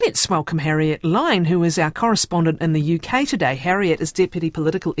Let's welcome Harriet Line, who is our correspondent in the UK today. Harriet is Deputy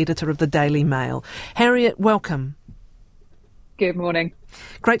Political Editor of the Daily Mail. Harriet, welcome. Good morning.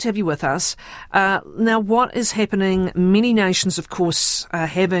 Great to have you with us. Now, what is happening? Many nations, of course, are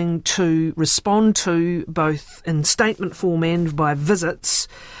having to respond to, both in statement form and by visits,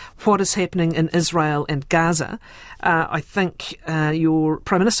 what is happening in Israel and Gaza. I think your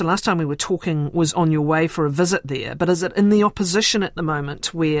Prime Minister, last time we were talking, was on your way for a visit there. But is it in the opposition at the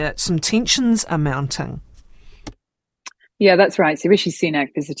moment where some tensions are mounting? Yeah, that's right. So Rishi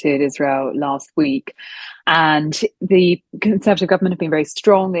Sunak visited Israel last week, and the Conservative government have been very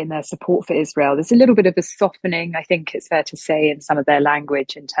strong in their support for Israel. There's a little bit of a softening, I think it's fair to say, in some of their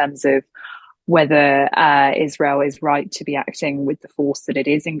language in terms of whether Israel is right to be acting with the force that it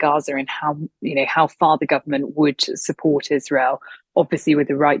is in Gaza, and how far the government would support Israel, obviously with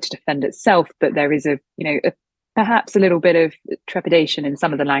the right to defend itself. But there is perhaps a little bit of trepidation in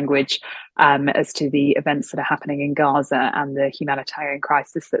some of the language as to the events that are happening in Gaza and the humanitarian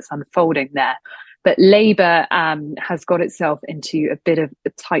crisis that's unfolding there. But Labour has got itself into a bit of a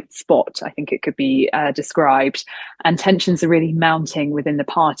tight spot, I think it could be described, and tensions are really mounting within the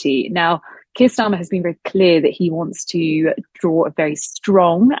party. Now, Keir Starmer has been very clear that he wants to draw a very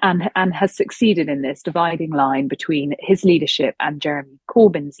strong and has succeeded in this dividing line between his leadership and Jeremy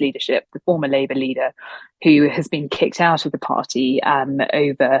Corbyn's leadership, the former Labour leader, who has been kicked out of the party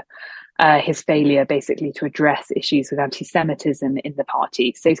over his failure basically to address issues with anti-Semitism in the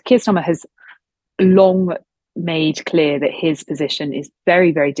party. So Keir Starmer has long made clear that his position is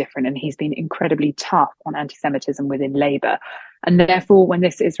very, very different, and he's been incredibly tough on anti-Semitism within Labour. And therefore, when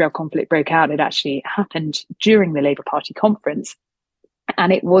this Israel conflict broke out, it actually happened during the Labour Party conference.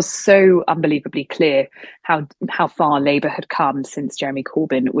 And it was so unbelievably clear how far Labour had come since Jeremy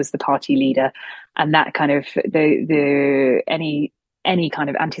Corbyn was the party leader. And that kind of any kind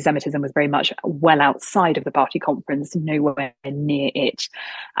of anti-Semitism was very much well outside of the party conference, nowhere near it,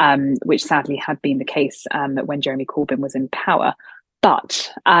 which sadly had been the case when Jeremy Corbyn was in power.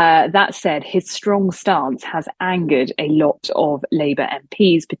 But that said, his strong stance has angered a lot of Labour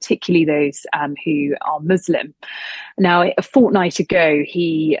MPs, particularly those who are Muslim. Now, a fortnight ago,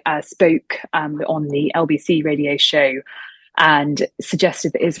 he spoke on the LBC radio show and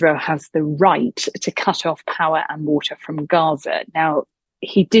suggested that Israel has the right to cut off power and water from Gaza. Now,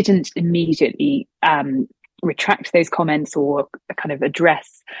 he didn't immediately retract those comments or kind of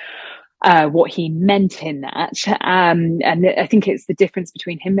address what he meant in that. And I think it's the difference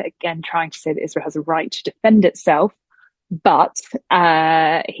between him, again, trying to say that Israel has a right to defend itself, but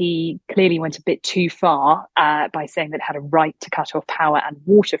he clearly went a bit too far by saying that it had a right to cut off power and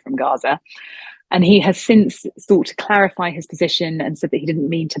water from Gaza. And he has since sought to clarify his position and said that he didn't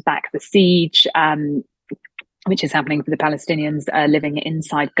mean to back the siege, which is happening for the Palestinians living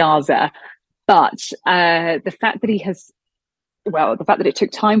inside Gaza. But the fact that it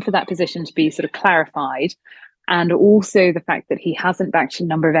took time for that position to be sort of clarified, and also the fact that he hasn't backed a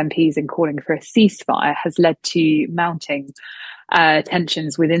number of MPs in calling for a ceasefire, has led to mounting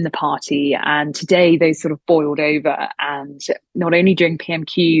tensions within the party. And today those sort of boiled over, and not only during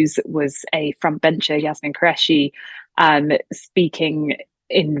PMQs was a front bencher, Yasmin Qureshi, speaking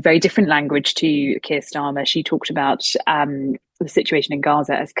in very different language to Keir Starmer. She talked about the situation in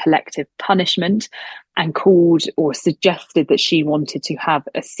Gaza as collective punishment, and called or suggested that she wanted to have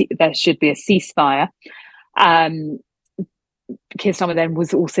there should be a ceasefire. Keir Starmer then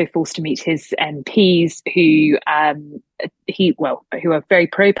was also forced to meet his MPs who are very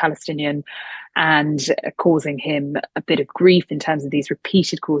pro-Palestinian and causing him a bit of grief in terms of these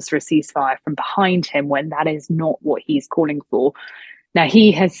repeated calls for a ceasefire from behind him, when that is not what he's calling for. Now,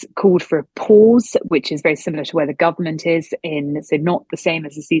 he has called for a pause, which is very similar to where the government is in, so not the same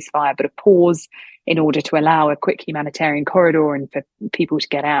as a ceasefire, but a pause in order to allow a quick humanitarian corridor and for people to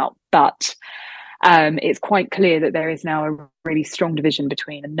get out. But it's quite clear that there is now a really strong division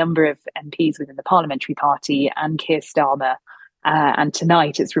between a number of MPs within the parliamentary party and Keir Starmer. And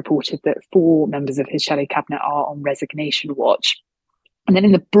tonight it's reported that 4 members of his shadow cabinet are on resignation watch. And then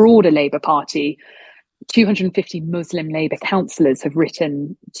in the broader Labour Party, 250 Muslim Labour councillors have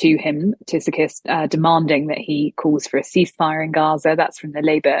written to him, to Sir Keir, demanding that he calls for a ceasefire in Gaza. That's from the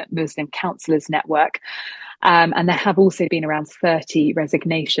Labour Muslim Councillors Network. And there have also been around 30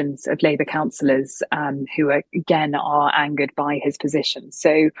 resignations of Labour councillors who are angered by his position.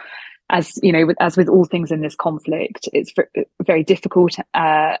 So, as you know, as with all things in this conflict, it's very difficult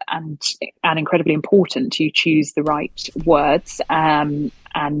and incredibly important to choose the right words.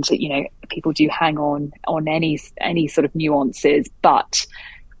 And you know, people do hang on any sort of nuances, but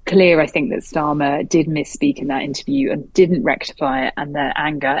clear, I think, that Starmer did misspeak in that interview and didn't rectify it, and the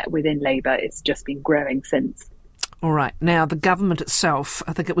anger within Labour has just been growing since. All right. Now, the government itself,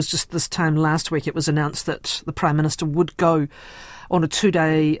 I think it was just this time last week, it was announced that the Prime Minister would go on a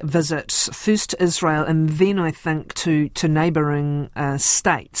 2-day visit, first to Israel and then, I think, to neighbouring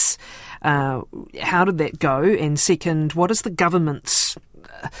states. How did that go? And second, what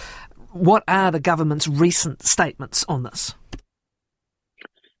are the government's recent statements on this?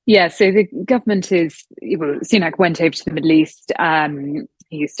 Yeah, so the government Sunak went over to the Middle East.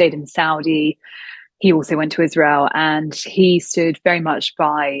 He stayed in Saudi. He also went to Israel, and he stood very much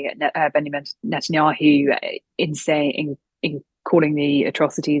by Benjamin Netanyahu in calling the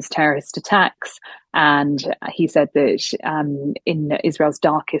atrocities terrorist attacks. And he said that in Israel's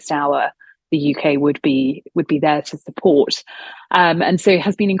darkest hour, the UK would be there to support, and so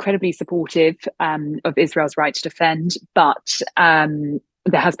has been incredibly supportive of Israel's right to defend. But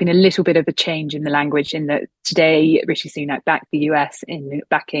there has been a little bit of a change in the language, in that today Rishi Sunak backed the US in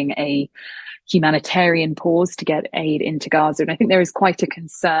backing a humanitarian pause to get aid into Gaza. And I think there is quite a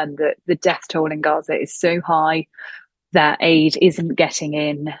concern that the death toll in Gaza is so high that aid isn't getting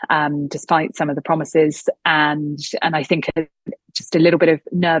in, despite some of the promises. And I think just a little bit of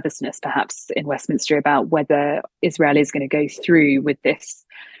nervousness perhaps in Westminster about whether Israel is going to go through with this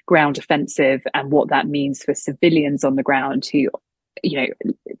ground offensive and what that means for civilians on the ground who,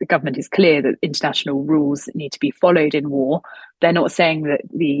 the government is clear that international rules need to be followed in war. They're not saying that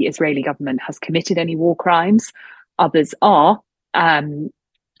the Israeli government has committed any war crimes. Others are,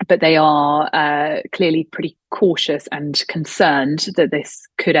 but they are clearly pretty cautious and concerned that this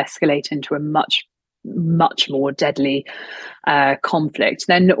could escalate into a much more deadly conflict.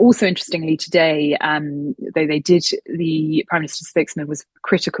 Then also interestingly today, though the Prime Minister's spokesman was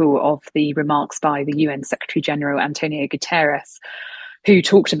critical of the remarks by the UN Secretary General Antonio Guterres, who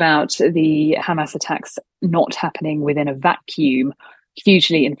talked about the Hamas attacks not happening within a vacuum,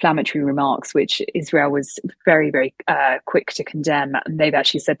 hugely inflammatory remarks, which Israel was very, very quick to condemn. And they've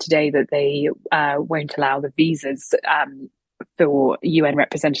actually said today that they won't allow the visas for UN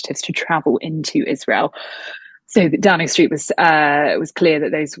representatives to travel into Israel. So Downing Street was clear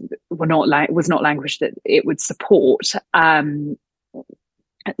that those was not language that it would support.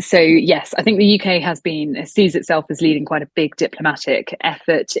 So yes, I think the UK sees itself as leading quite a big diplomatic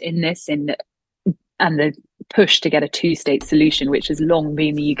effort in this, and the push to get a two-state solution, which has long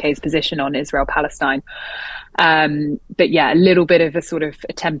been the UK's position on Israel-Palestine. But yeah, a little bit of a sort of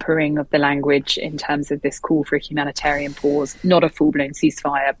a tempering of the language in terms of this call for a humanitarian pause, not a full-blown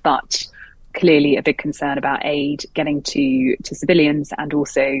ceasefire, but clearly a big concern about aid getting to civilians, and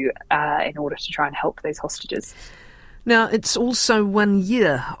also in order to try and help those hostages. Now, it's also 1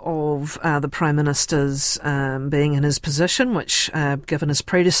 year of the Prime Minister's being in his position, which, given his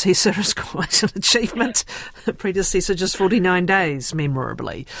predecessor, is quite an achievement. The predecessor just 49 days,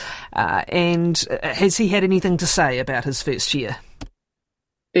 memorably. And has he had anything to say about his first year?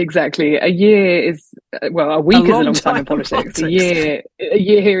 Exactly. A year is, a week is a long time in politics. A year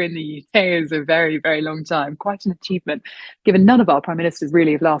here in the UK is a very, very long time. Quite an achievement, given none of our Prime Ministers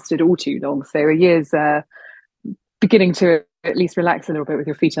really have lasted all too long. So a year's beginning to at least relax a little bit with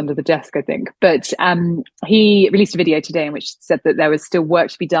your feet under the desk, I think. But he released a video today in which he said that there was still work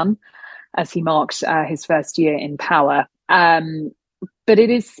to be done as he marked his first year in power. But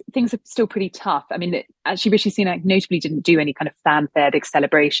things are still pretty tough. I mean, actually, Rishi Sunak notably didn't do any kind of fanfare, big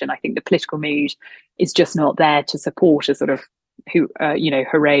celebration. I think the political mood is just not there to support a sort of,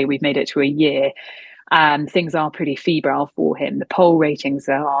 hooray, we've made it to a year. Things are pretty febrile for him. The poll ratings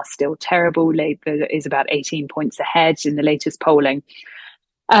are still terrible. Labour is about 18 points ahead in the latest polling.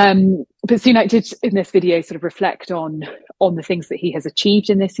 But Sunak did in this video sort of reflect on the things that he has achieved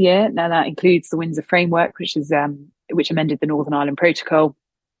in this year. Now that includes the Windsor Framework, which amended the Northern Ireland Protocol,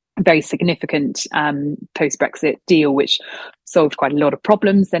 a very significant post-Brexit deal, which solved quite a lot of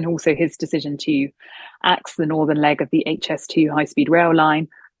problems. Then also his decision to axe the northern leg of the HS2 high-speed rail line,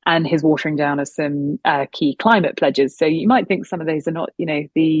 and his watering down of some key climate pledges. So you might think some of those are not,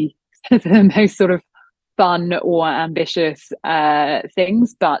 the most sort of fun or ambitious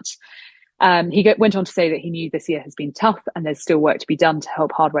things, but he went on to say that he knew this year has been tough and there's still work to be done to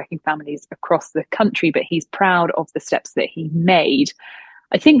help hardworking families across the country, but he's proud of the steps that he made.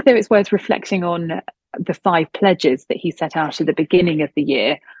 I think that it's worth reflecting on the 5 pledges that he set out at the beginning of the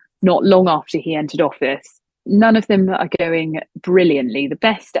year, not long after he entered office. None of them are going brilliantly. The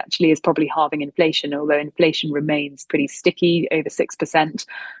best actually is probably halving inflation, although inflation remains pretty sticky, over 6%.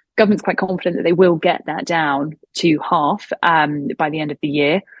 Government's quite confident that they will get that down to half by the end of the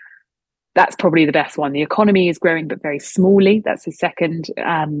year. That's probably the best one. The economy is growing, but very smallly. That's his second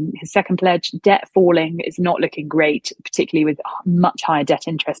pledge. Debt falling is not looking great, particularly with much higher debt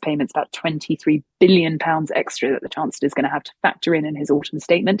interest payments, about £23 billion extra that the Chancellor is going to have to factor in his autumn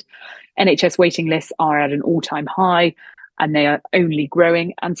statement. NHS waiting lists are at an all-time high, and they are only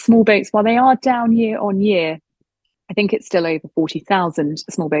growing. And small boats, while they are down year on year, I think it's still over 40,000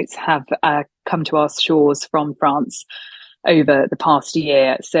 small boats have come to our shores from France over the past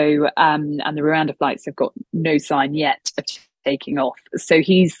year. So, and the Rwanda flights have got no sign yet of taking off. So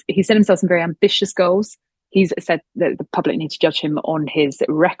he's set himself some very ambitious goals. He's said that the public need to judge him on his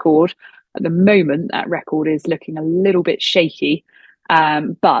record. At the moment, that record is looking a little bit shaky.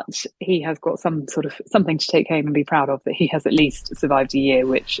 But he has got some sort of something to take home and be proud of, that he has at least survived a year,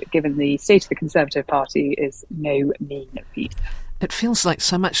 which, given the state of the Conservative Party, is no mean feat. It feels like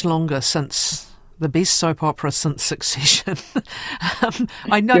so much longer since the best soap opera since Succession.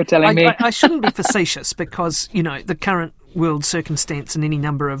 I know. You're telling me. I shouldn't be facetious because, the current world circumstance and any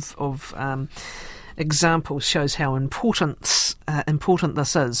number of examples shows how important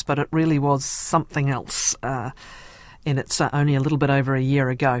this is, but it really was something else. And it's only a little bit over a year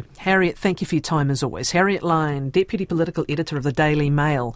ago. Harriet, thank you for your time as always. Harriet Line, Deputy Political Editor of the Daily Mail.